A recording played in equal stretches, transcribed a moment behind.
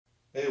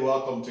Hey,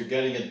 welcome to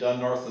Getting It Done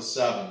North of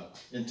 7.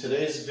 In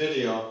today's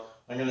video,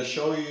 I'm going to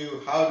show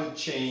you how to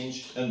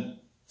change a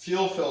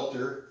fuel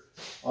filter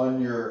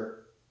on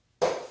your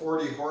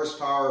 40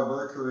 horsepower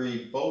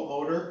Mercury boat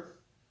motor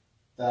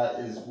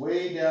that is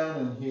way down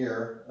in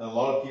here. And a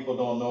lot of people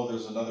don't know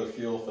there's another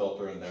fuel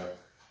filter in there.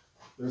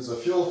 There's a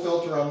fuel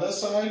filter on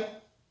this side,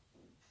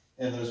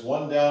 and there's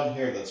one down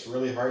here that's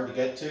really hard to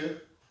get to.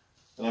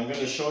 And I'm going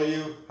to show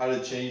you how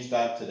to change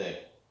that today.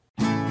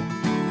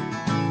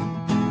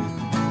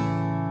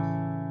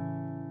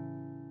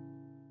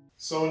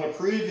 So in a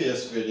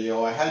previous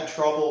video, I had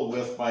trouble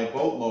with my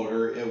boat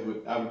motor.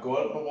 I would go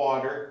out in the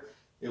water,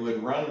 it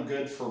would run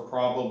good for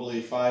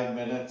probably 5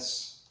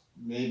 minutes,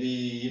 maybe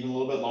even a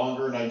little bit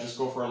longer, and I'd just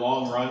go for a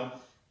long run,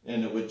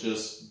 and it would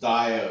just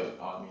die out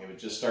on me. It would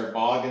just start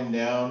bogging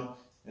down,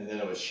 and then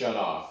it would shut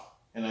off.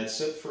 And I'd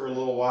sit for a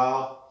little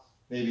while,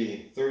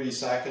 maybe 30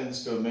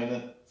 seconds to a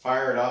minute,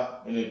 fire it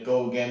up, and it'd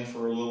go again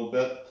for a little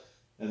bit,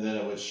 and then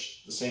it would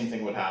the same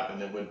thing would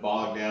happen. It would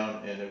bog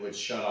down, and it would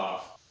shut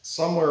off.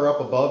 Somewhere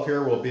up above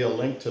here will be a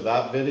link to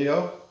that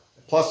video.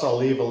 Plus I'll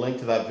leave a link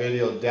to that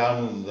video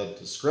down in the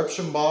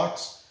description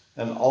box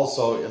and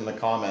also in the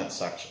comment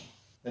section.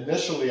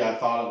 Initially I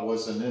thought it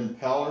was an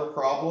impeller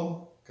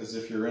problem, because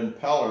if your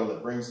impeller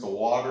that brings the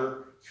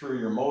water through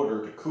your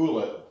motor to cool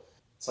it,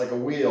 it's like a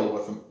wheel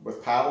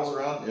with paddles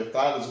around. If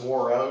that is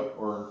wore out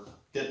or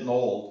getting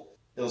old,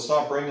 it'll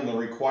stop bringing the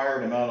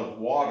required amount of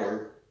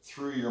water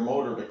through your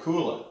motor to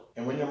cool it.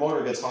 And when your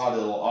motor gets hot,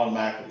 it'll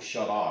automatically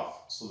shut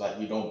off so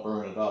that you don't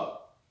burn it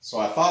up. So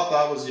I thought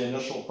that was the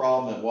initial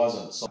problem. It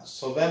wasn't.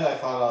 So then I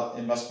thought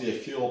it must be a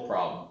fuel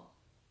problem.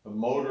 The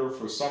motor,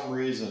 for some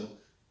reason,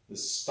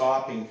 is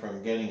stopping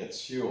from getting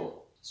its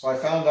fuel. So I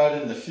found out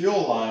in the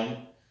fuel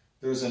line,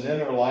 there's an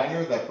inner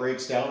liner that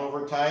breaks down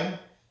over time.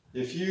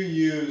 If you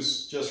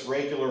use just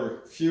regular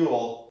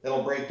fuel,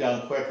 it'll break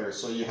down quicker.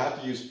 So you have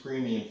to use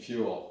premium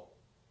fuel.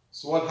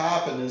 So what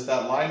happened is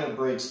that liner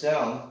breaks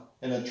down,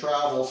 and it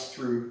travels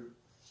through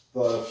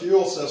the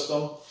fuel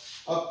system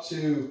up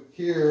to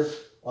here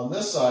on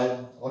this side.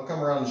 I'll come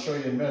around and show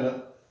you in a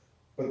minute,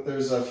 but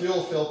there's a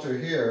fuel filter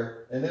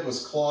here, and it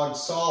was clogged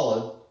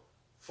solid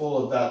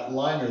full of that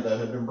liner that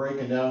had been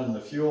breaking down in the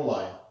fuel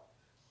line.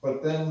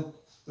 But then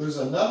there's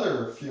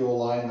another fuel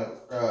line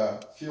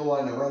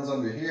that runs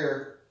under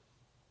here,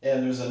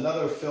 and there's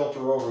another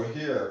filter over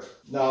here.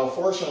 Now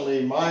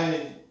fortunately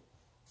my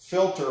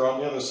filter on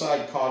the other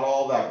side caught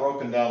all that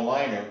broken down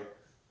liner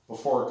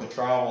before it could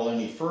travel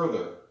any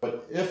further.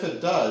 But if it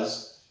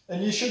does,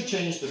 and you should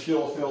change the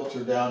fuel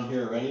filter down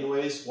here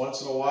anyways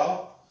once in a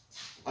while,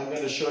 I'm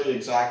going to show you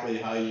exactly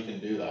how you can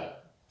do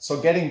that. So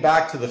getting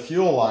back to the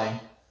fuel line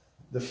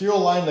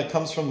that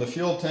comes from the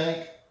fuel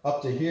tank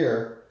up to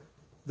here,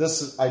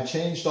 I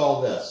changed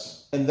all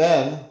this. And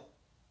then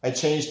I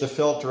changed the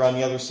filter on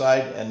the other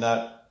side, and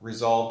that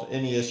resolved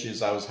any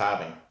issues I was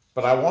having.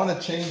 But I want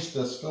to change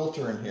this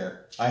filter in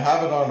here. I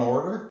have it on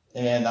order,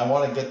 and I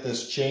want to get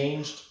this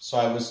changed. So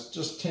I was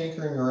just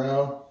tinkering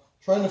around,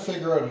 trying to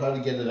figure out how to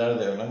get it out of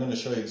there. And I'm going to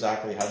show you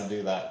exactly how to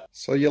do that.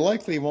 So you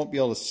likely won't be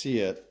able to see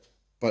it,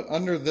 but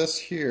under this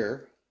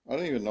here, I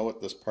don't even know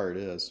what this part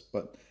is,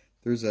 but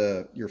there's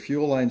your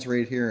fuel line's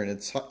right here, and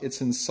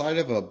it's inside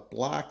of a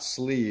black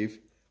sleeve.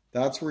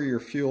 That's where your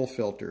fuel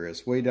filter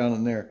is, way down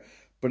in there.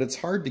 But it's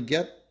hard to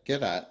get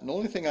at. And the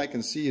only thing I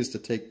can see is to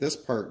take this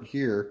part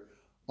here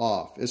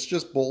off. It's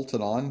just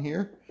bolted on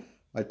here.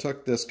 I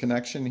took this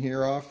connection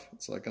here off.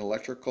 It's like an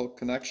electrical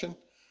connection.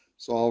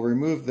 So I'll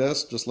remove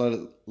this, just let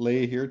it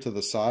lay here to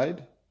the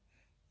side.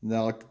 And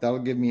that'll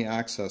give me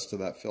access to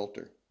that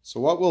filter.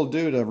 So what we'll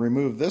do to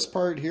remove this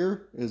part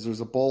here is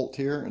there's a bolt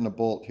here and a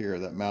bolt here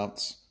that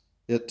mounts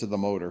it to the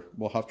motor.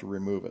 We'll have to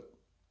remove it.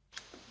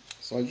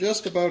 So I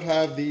just about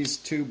have these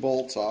two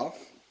bolts off.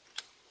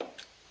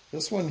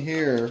 This one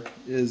here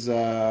is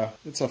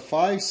it's a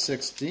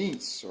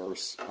 5/16, or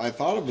I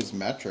thought it was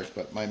metric,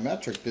 but my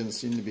metric didn't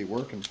seem to be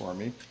working for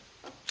me.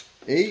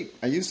 8,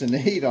 I used an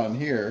 8 on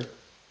here,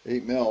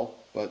 8 mil,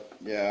 but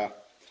yeah,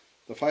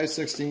 the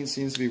 5/16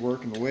 seems to be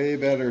working way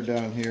better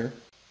down here.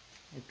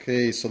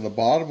 Okay, so the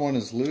bottom one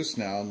is loose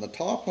now, and the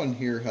top one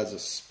here has a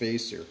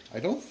spacer.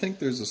 I don't think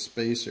there's a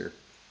spacer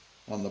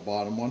on the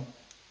bottom one,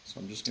 so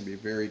I'm just going to be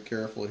very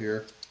careful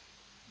here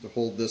to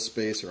hold this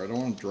spacer. I don't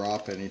want to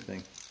drop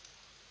anything.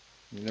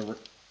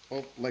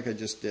 Like I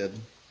just did.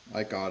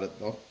 I got it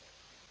though.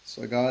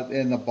 So I got it,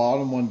 and the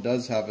bottom one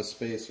does have a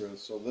spacer,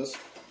 so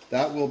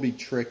that will be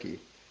tricky.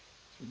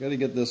 So we've got to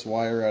get this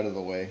wire out of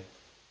the way.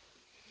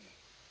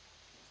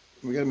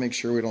 We got to make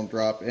sure we don't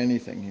drop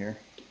anything here.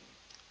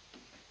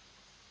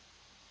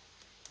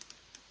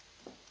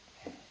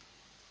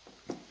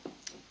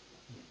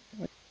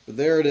 But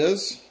there it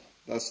is.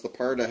 That's the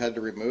part I had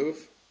to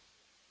remove.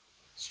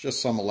 It's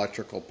just some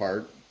electrical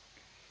part.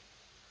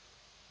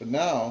 But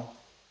now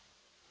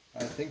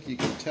I think you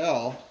can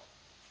tell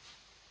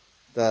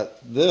that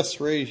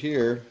this right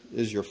here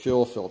is your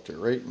fuel filter,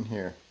 right in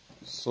here.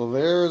 So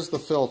there's the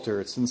filter.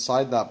 It's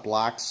inside that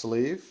black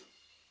sleeve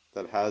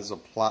that has a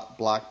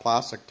black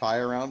plastic tie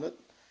around it.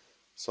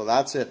 So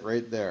that's it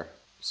right there.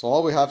 So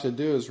all we have to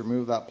do is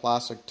remove that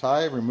plastic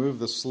tie, remove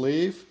the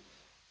sleeve,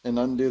 and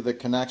undo the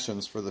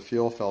connections for the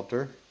fuel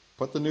filter.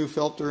 Put the new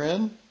filter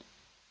in, and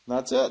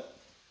that's it.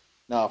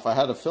 Now if I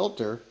had a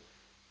filter,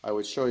 I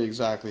would show you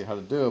exactly how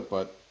to do it,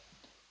 but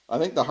I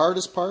think the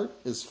hardest part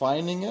is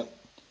finding it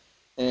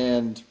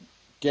and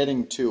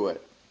getting to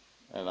it.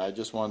 And I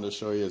just wanted to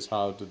show you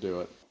how to do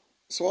it.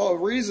 So the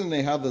reason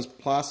they have this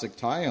plastic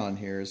tie on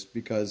here is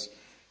because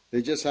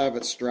they just have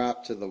it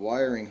strapped to the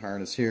wiring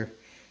harness here,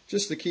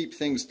 just to keep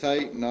things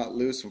tight and not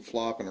loose and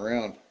flopping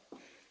around.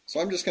 So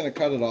I'm just going to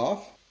cut it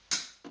off,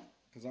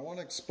 because I want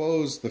to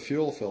expose the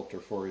fuel filter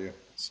for you.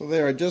 So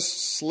there, I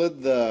just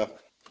slid the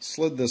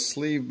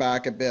sleeve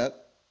back a bit.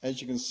 As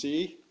you can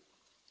see,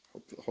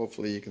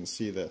 hopefully you can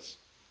see this.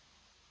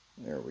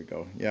 There we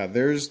go. Yeah,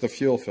 there's the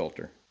fuel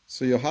filter.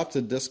 So you'll have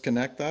to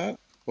disconnect that,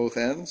 both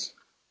ends,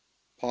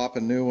 pop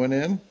a new one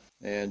in,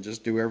 and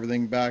just do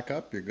everything back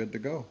up. You're good to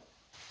go.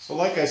 So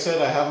like I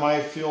said, I have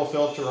my fuel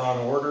filter on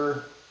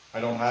order. I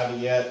don't have it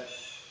yet.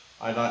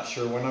 I'm not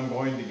sure when I'm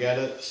going to get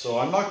it. So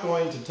I'm not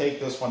going to take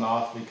this one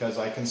off because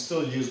I can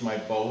still use my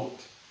boat.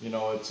 You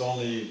know, it's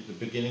only the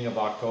beginning of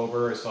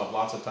October. I still have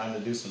lots of time to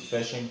do some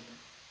fishing,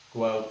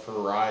 go out for a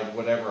ride,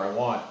 whatever I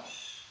want.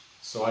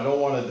 So I don't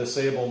want to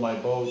disable my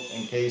boat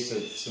in case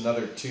it's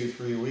another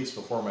 2-3 weeks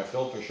before my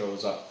filter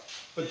shows up.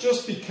 But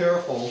just be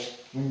careful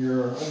when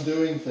you're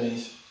undoing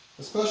things,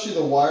 especially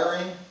the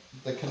wiring,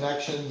 the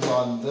connections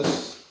on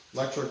this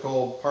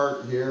electrical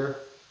part here,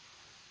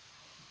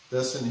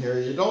 this and here.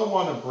 You don't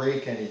want to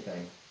break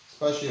anything,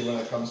 especially when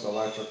it comes to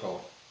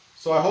electrical.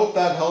 So I hope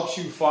that helps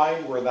you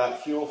find where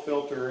that fuel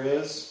filter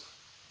is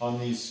on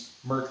these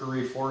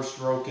Mercury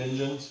 4-stroke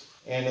engines.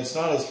 And it's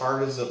not as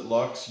hard as it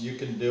looks. You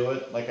can do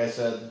it. Like I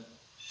said,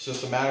 it's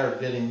just a matter of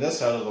getting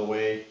this out of the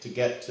way to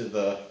get to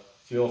the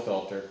fuel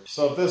filter.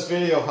 So if this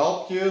video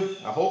helped you,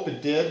 I hope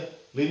it did.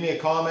 Leave me a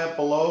comment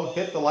below,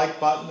 hit the like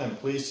button, and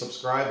please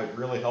subscribe. It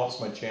really helps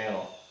my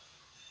channel.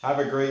 Have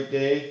a great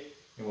day,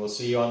 and we'll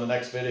see you on the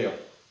next video.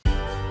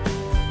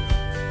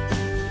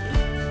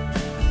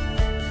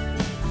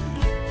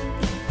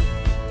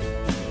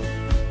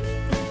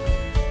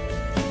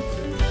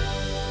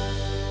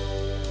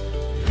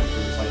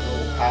 There's like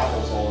little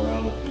paddles all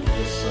around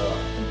this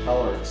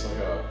impeller. It's like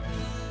a